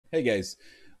Hey guys,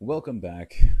 welcome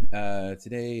back.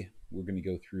 Today we're going to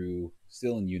go through,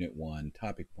 still in Unit 1,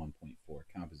 Topic 1.4,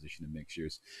 Composition of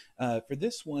Mixtures. For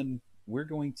this one, we're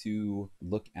going to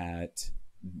look at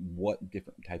what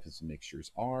different types of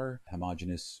mixtures are,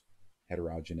 homogeneous,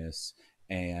 heterogeneous,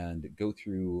 and go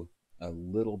through a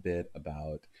little bit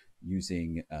about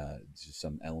using just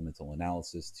some elemental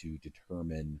analysis to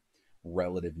determine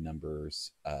relative numbers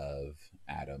of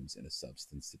atoms in a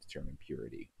substance to determine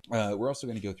purity. We're also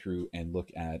going to go through and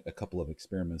look at a couple of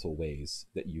experimental ways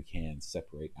that you can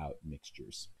separate out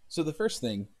mixtures. So the first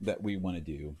thing that we want to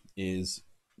do is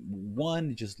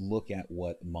one, just look at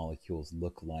what molecules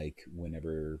look like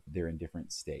whenever they're in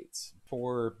different states.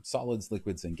 For solids,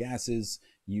 liquids, and gases,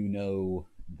 you know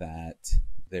that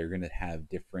they're going to have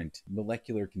different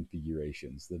molecular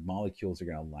configurations. The molecules are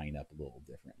going to line up a little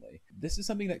differently. This is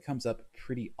something that comes up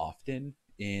pretty often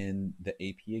in the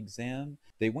AP exam.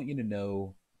 They want you to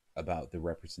know about the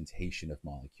representation of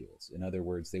molecules. In other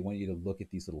words, they want you to look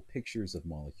at these little pictures of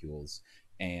molecules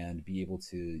and be able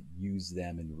to use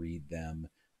them and read them,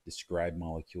 describe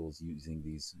molecules using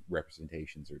these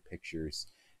representations or pictures.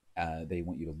 They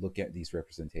want you to look at these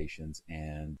representations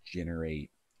and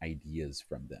generate ideas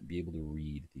from them, be able to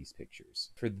read these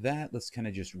pictures. For that, let's kind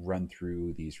of just run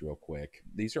through these real quick.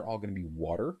 These are all going to be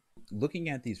water. Looking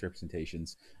at these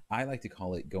representations, I like to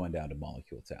call it going down to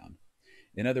molecule town.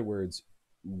 In other words,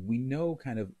 we know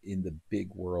kind of in the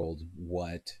big world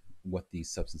what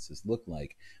these substances look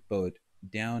like, but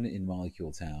down in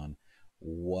molecule town,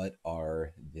 what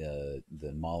are the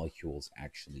molecules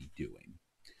actually doing?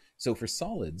 So for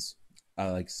solids,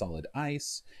 like solid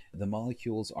ice, the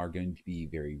molecules are going to be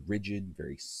very rigid,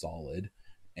 very solid,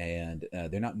 and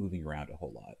they're not moving around a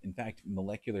whole lot. In fact,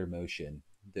 molecular motion,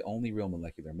 the only real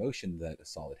molecular motion that a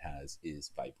solid has is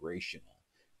vibrational.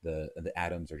 The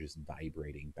atoms are just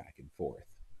vibrating back and forth.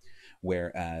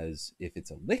 Whereas if it's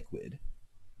a liquid,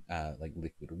 like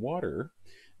liquid water,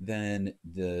 then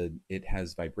it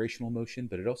has vibrational motion,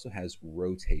 but it also has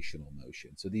rotational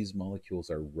motion. So these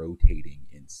molecules are rotating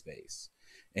in space.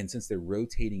 And since they're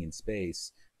rotating in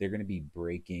space, they're going to be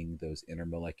breaking those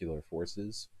intermolecular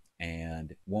forces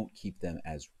and won't keep them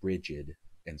as rigid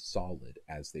and solid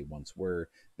as they once were.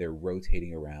 They're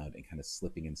rotating around and kind of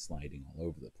slipping and sliding all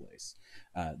over the place.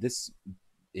 This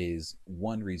is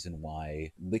one reason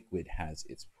why liquid has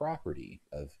its property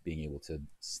of being able to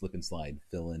slip and slide,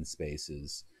 fill in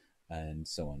spaces, and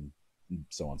so on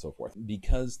and so forth.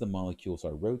 Because the molecules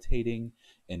are rotating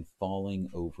and falling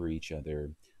over each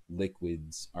other,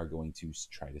 liquids are going to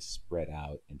try to spread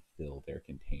out and fill their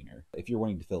container. If you're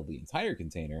wanting to fill the entire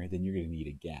container, then you're going to need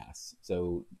a gas.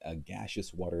 So a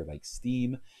gaseous water like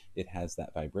steam, it has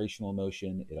that vibrational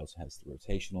motion. It also has the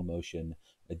rotational motion.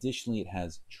 Additionally, it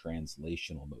has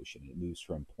translational motion. It moves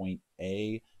from point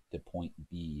A to point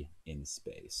B in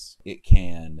space. It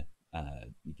can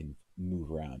you can move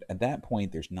around. At that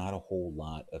point, there's not a whole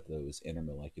lot of those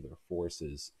intermolecular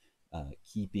forces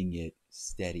keeping it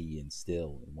steady and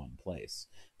still in one place.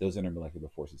 Those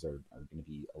intermolecular forces are going to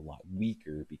be a lot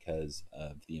weaker because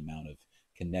of the amount of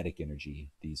kinetic energy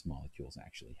these molecules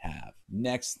actually have.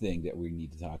 Next thing that we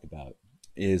need to talk about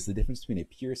is the difference between a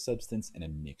pure substance and a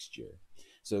mixture.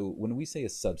 So when we say a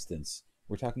substance,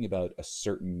 we're talking about a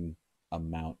certain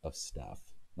amount of stuff.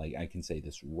 Like I can say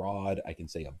this rod, I can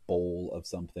say a bowl of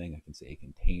something, I can say a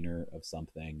container of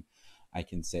something, I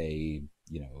can say,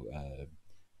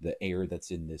 the air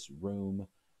that's in this room.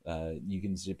 You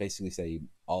can basically say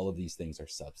all of these things are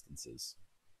substances.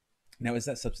 Now, is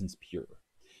that substance pure?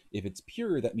 If it's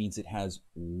pure, that means it has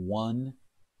one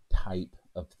type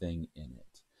of thing in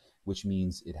it, which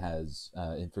means it has,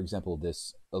 for example,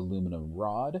 this aluminum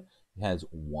rod has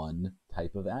one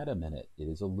type of atom in it. It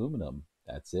is aluminum.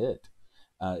 That's it.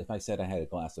 If I said I had a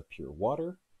glass of pure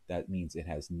water, that means it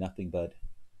has nothing but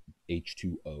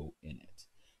H2O in it.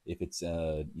 If it's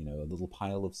a little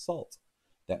pile of salt,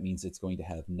 that means it's going to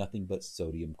have nothing but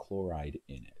sodium chloride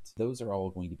in it. Those are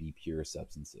all going to be pure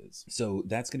substances. So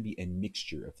that's going to be a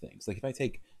mixture of things. Like if I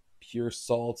take pure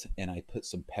salt and I put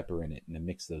some pepper in it and I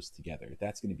mix those together,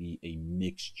 that's going to be a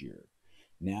mixture.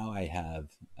 Now I have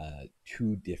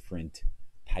two different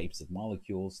types of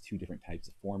molecules, two different types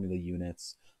of formula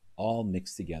units, all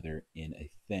mixed together in a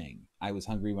thing. I was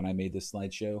hungry when I made this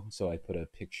slideshow, so I put a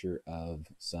picture of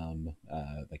some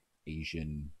like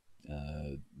Asian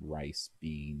rice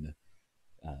bean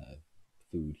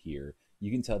food here.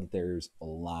 You can tell that there's a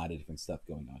lot of different stuff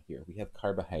going on here. We have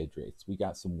carbohydrates, we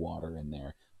got some water in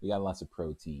there, we got lots of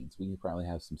proteins, we probably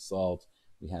have some salt,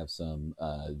 we have some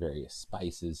various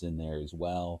spices in there as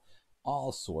well,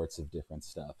 all sorts of different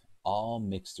stuff, all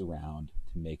mixed around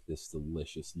to make this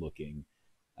delicious looking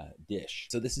dish.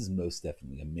 So this is most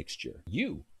definitely a mixture.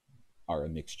 You are a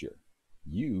mixture.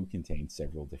 You contain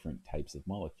several different types of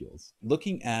molecules.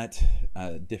 Looking at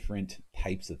different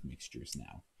types of mixtures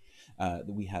now.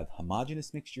 We have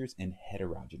homogeneous mixtures and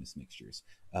heterogeneous mixtures.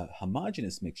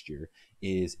 Homogeneous mixture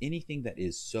is anything that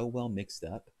is so well mixed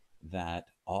up that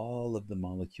all of the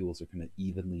molecules are kind of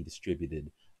evenly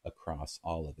distributed across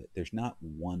all of it. There's not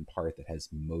one part that has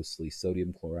mostly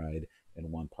sodium chloride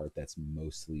and one part that's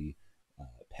mostly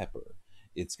pepper.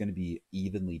 It's going to be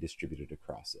evenly distributed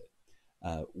across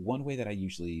it. One way that I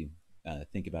usually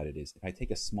think about it is if I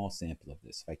take a small sample of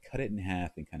this, if I cut it in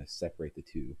half and kind of separate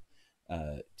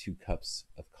the two cups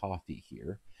of coffee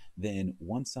here, then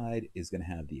one side is going to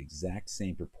have the exact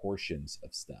same proportions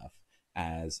of stuff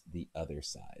as the other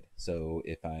side. So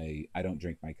if I don't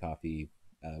drink my coffee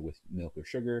with milk or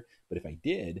sugar, but if I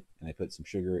did and I put some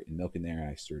sugar and milk in there,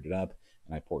 I stirred it up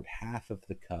and I poured half of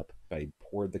the cup, if I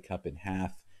poured the cup in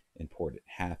half and poured it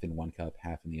half in one cup,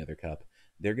 half in the other cup,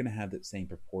 they're going to have that same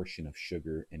proportion of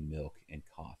sugar and milk and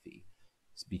coffee.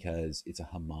 It's because it's a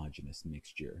homogeneous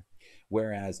mixture.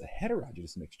 Whereas a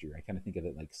heterogeneous mixture, I kind of think of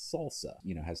it like salsa,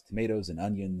 has tomatoes and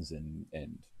onions and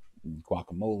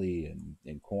guacamole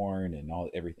and corn and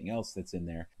everything else that's in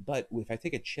there. But if I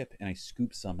take a chip and I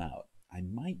scoop some out, I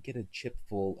might get a chip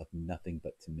full of nothing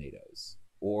but tomatoes,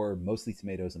 or mostly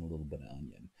tomatoes and a little bit of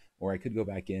onion. Or I could go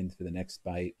back in for the next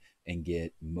bite and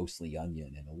get mostly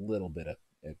onion and a little bit of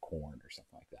corn or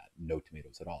something like that. No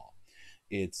tomatoes at all.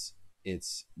 It's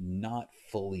not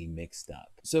fully mixed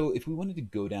up. So if we wanted to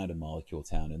go down to Molecule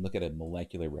Town and look at a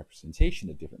molecular representation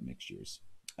of different mixtures,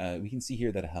 we can see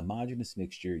here that a homogeneous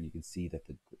mixture, you can see that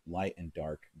the light and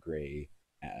dark gray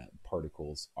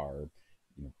particles are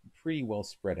pretty well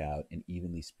spread out and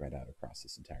evenly spread out across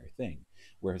this entire thing.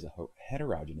 Whereas a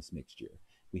heterogeneous mixture,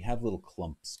 we have little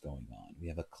clumps going on. We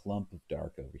have a clump of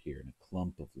dark over here and a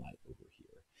clump of light over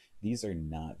here. These are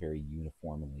not very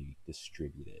uniformly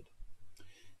distributed.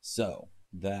 So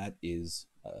that is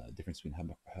a difference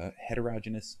between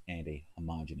heterogeneous and a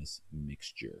homogeneous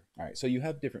mixture. All right, so you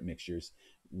have different mixtures.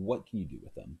 What can you do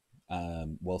with them?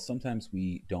 Well, sometimes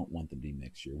we don't want them to be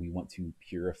mixture. We want to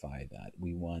purify that.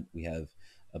 We have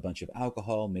a bunch of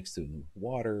alcohol mixed with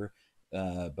water,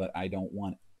 but I don't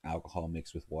want alcohol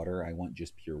mixed with water. I want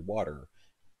just pure water.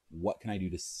 What can I do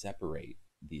to separate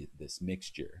this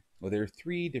mixture? Well, there are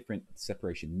three different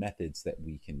separation methods that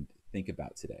we can think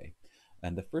about today.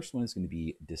 And the first one is going to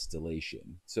be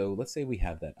distillation. So let's say we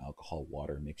have that alcohol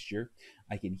water mixture.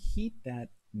 I can heat that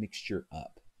mixture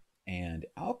up, and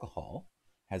alcohol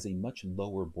has a much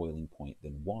lower boiling point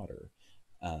than water.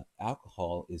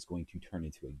 Alcohol is going to turn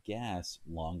into a gas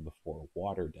long before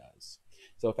water does.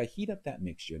 So if I heat up that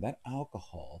mixture, that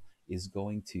alcohol is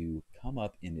going to come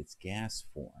up in its gas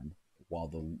form while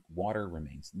the water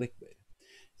remains liquid.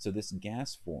 So this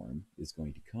gas form is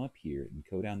going to come up here and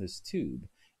go down this tube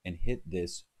and hit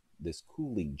this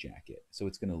cooling jacket. So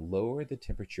it's going to lower the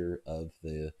temperature of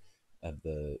the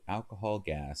alcohol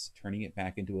gas, turning it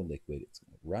back into a liquid. It's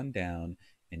going to run down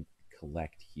and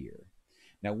collect here.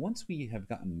 Now, once we have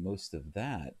gotten most of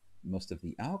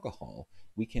the alcohol,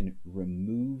 we can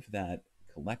remove that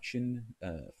collection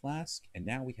flask, and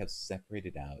now we have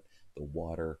separated out the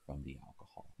water from the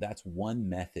alcohol. That's one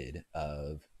method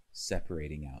of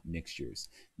separating out mixtures.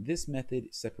 This method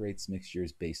separates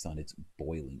mixtures based on its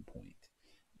boiling point.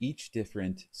 Each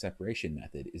different separation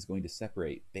method is going to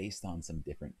separate based on some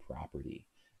different property.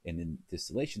 And in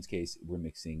distillation's case,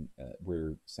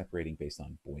 we're separating based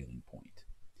on boiling point.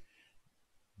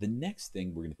 The next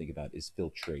thing we're going to think about is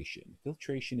filtration.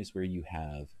 Filtration is where you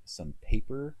have some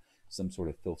paper, some sort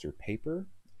of filter paper,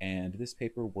 and this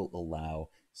paper will allow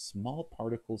small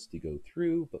particles to go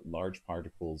through, but large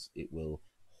particles it will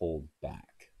hold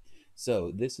back.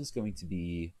 So this is going to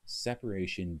be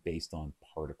separation based on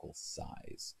particle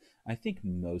size. I think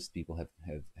most people have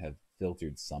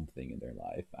filtered something in their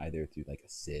life, either through like a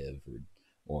sieve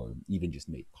or even just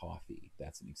made coffee.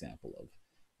 That's an example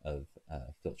of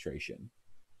filtration.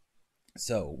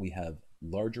 So we have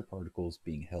larger particles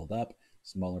being held up,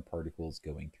 smaller particles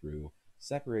going through.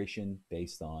 Separation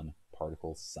based on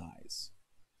particle size.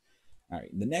 All right,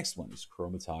 the next one is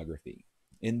chromatography.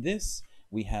 In this,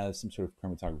 we have some sort of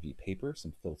chromatography paper,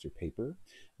 some filter paper.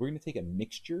 We're going to take a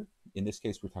mixture. In this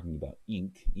case, we're talking about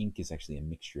ink. Ink is actually a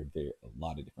mixture of a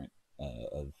lot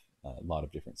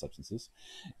of different substances,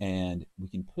 and we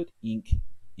can put ink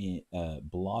in,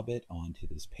 blob it onto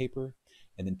this paper,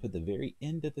 and then put the very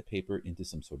end of the paper into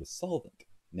some sort of solvent.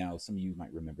 Now, some of you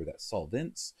might remember that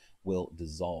solvents will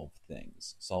dissolve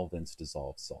things. Solvents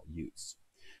dissolve solutes.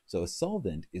 So a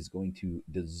solvent is going to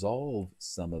dissolve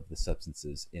some of the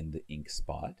substances in the ink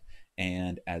spot,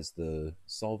 And as the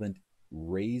solvent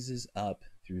raises up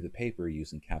through the paper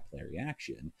using capillary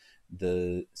action,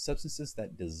 the substances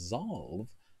that dissolve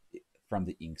from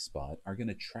the ink spot are going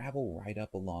to travel right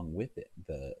up along with it,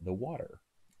 the water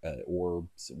or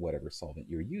whatever solvent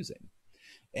you're using.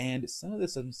 And some of the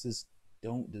substances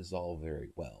don't dissolve very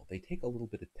well. They take a little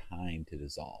bit of time to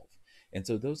dissolve. And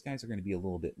so those guys are going to be a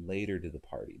little bit later to the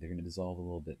party. They're going to dissolve a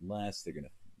little bit less. They're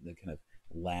kind of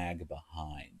lag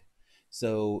behind.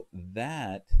 So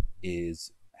that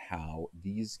is how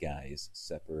these guys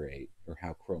separate, or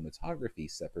how chromatography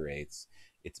separates.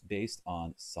 It's based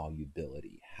on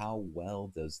solubility. How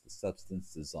well does the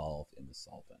substance dissolve in the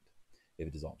solvent? If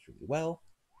it dissolves really well,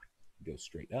 go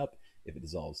straight up. If it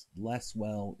dissolves less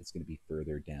well, it's going to be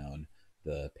further down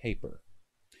the paper.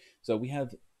 So we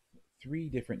have three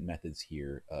different methods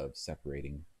here of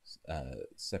separating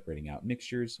out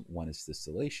mixtures. One is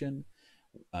distillation,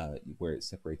 where it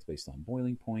separates based on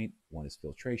boiling point. One is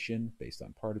filtration, based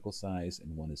on particle size,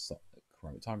 and one is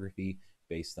chromatography,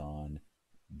 based on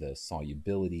the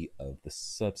solubility of the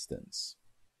substance.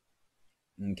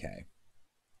 Okay.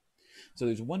 So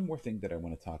there's one more thing that I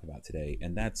want to talk about today,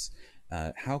 and that's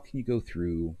how can you go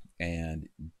through and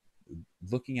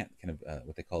looking at kind of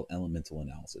what they call elemental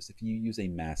analysis. If you use a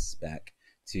mass spec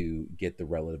to get the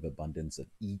relative abundance of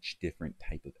each different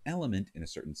type of element in a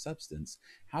certain substance,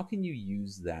 how can you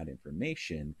use that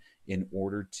information in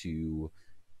order to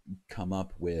come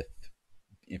up with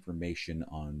information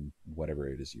on whatever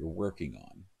it is you're working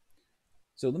on?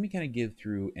 So let me kind of give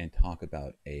through and talk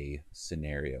about a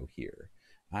scenario here.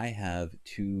 I have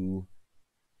two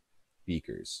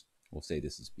beakers. We'll say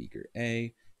this is beaker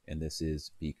A and this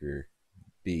is beaker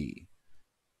B.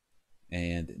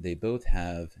 And they both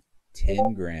have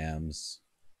 10 grams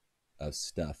of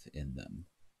stuff in them.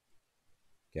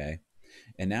 Okay.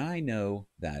 And now I know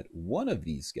that one of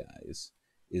these guys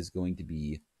is going to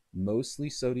be mostly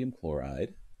sodium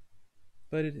chloride,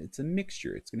 but it's a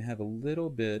mixture. It's going to have a little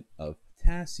bit of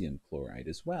potassium chloride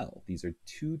as well. These are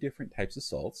two different types of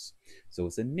salts, so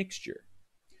it's a mixture.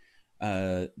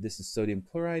 This is sodium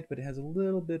chloride, but it has a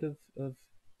little bit of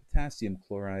potassium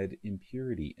chloride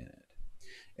impurity in it.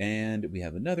 And we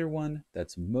have another one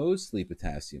that's mostly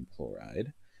potassium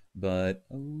chloride, but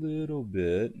a little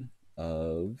bit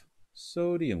of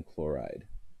sodium chloride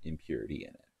impurity in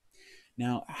it.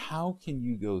 Now, how can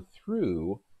you go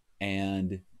through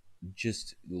and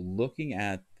just looking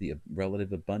at the relative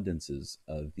abundances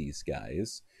of these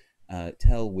guys,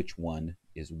 tell which one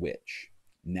is which?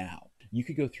 Now, you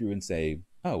could go through and say,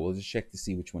 oh, we'll just check to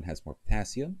see which one has more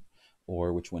potassium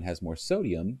or which one has more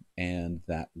sodium, and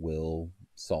that will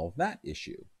solve that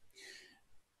issue.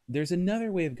 There's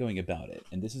another way of going about it,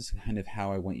 and this is kind of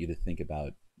how I want you to think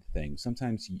about things.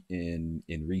 Sometimes in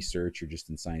research or just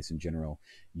in science in general,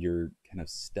 you're kind of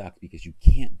stuck because you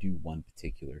can't do one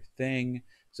particular thing,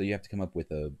 so you have to come up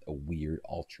with a weird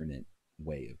alternate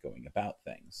way of going about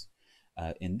things.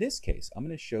 In this case, I'm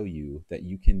going to show you that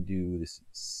you can do this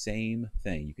same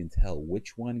thing. You can tell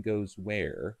which one goes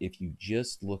where if you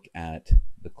just look at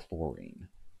the chlorine,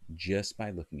 just by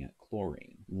looking at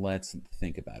chlorine. Let's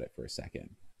think about it for a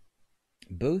second.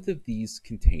 Both of these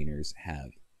containers have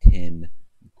 10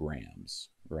 grams,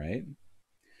 right?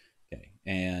 Okay,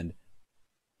 and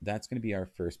that's going to be our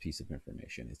first piece of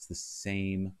information. It's the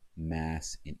same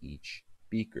mass in each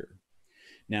beaker.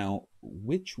 Now,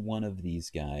 which one of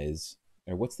these guys,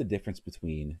 or what's the difference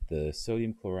between the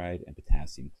sodium chloride and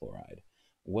potassium chloride?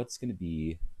 What's going to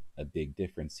be a big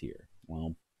difference here?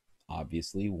 Well,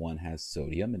 obviously one has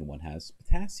sodium and one has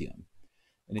potassium.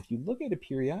 And if you look at a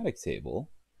periodic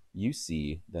table, you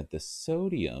see that the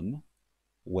sodium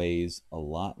weighs a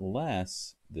lot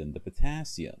less than the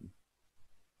potassium.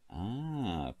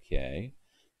 Okay.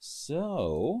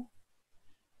 So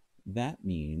that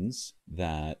means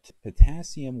that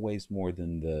potassium weighs more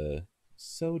than the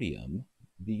sodium.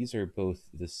 These are both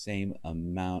the same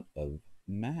amount of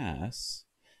mass.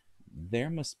 There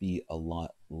must be a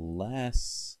lot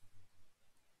less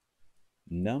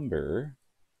number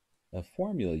of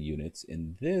formula units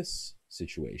in this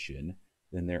situation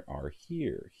than there are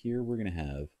here. Here we're going to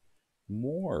have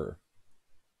more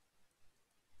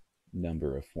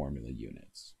number of formula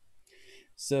units.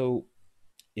 So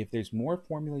if there's more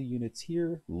formula units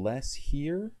here, less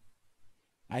here,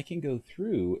 I can go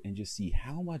through and just see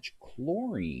how much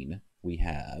chlorine we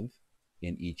have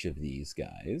in each of these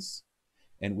guys.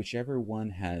 And whichever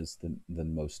one has the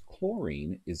most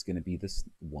chlorine is going to be this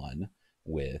one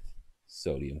with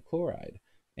sodium chloride.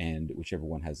 And whichever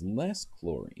one has less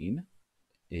chlorine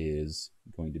is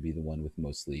going to be the one with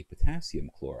mostly potassium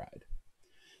chloride.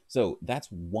 So that's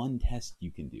one test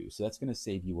you can do. So that's going to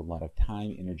save you a lot of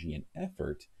time, energy, and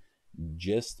effort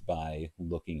just by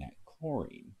looking at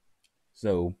chlorine.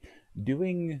 So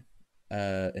doing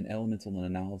an elemental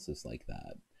analysis like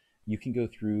that, you can go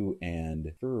through and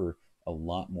infer a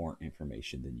lot more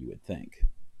information than you would think.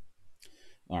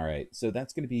 All right, so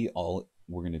that's going to be all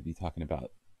we're going to be talking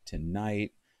about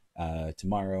tonight.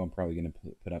 Tomorrow, I'm probably going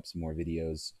to put up some more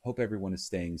videos. Hope everyone is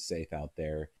staying safe out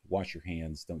there. Wash your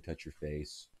hands. Don't touch your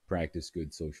face. Practice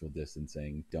good social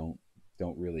distancing. Don't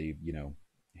really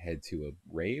head to a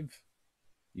rave.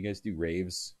 You guys do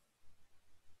raves?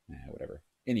 Whatever.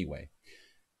 Anyway,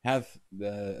 have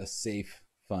a safe,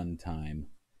 fun time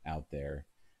out there,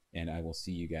 and I will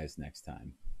see you guys next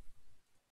time.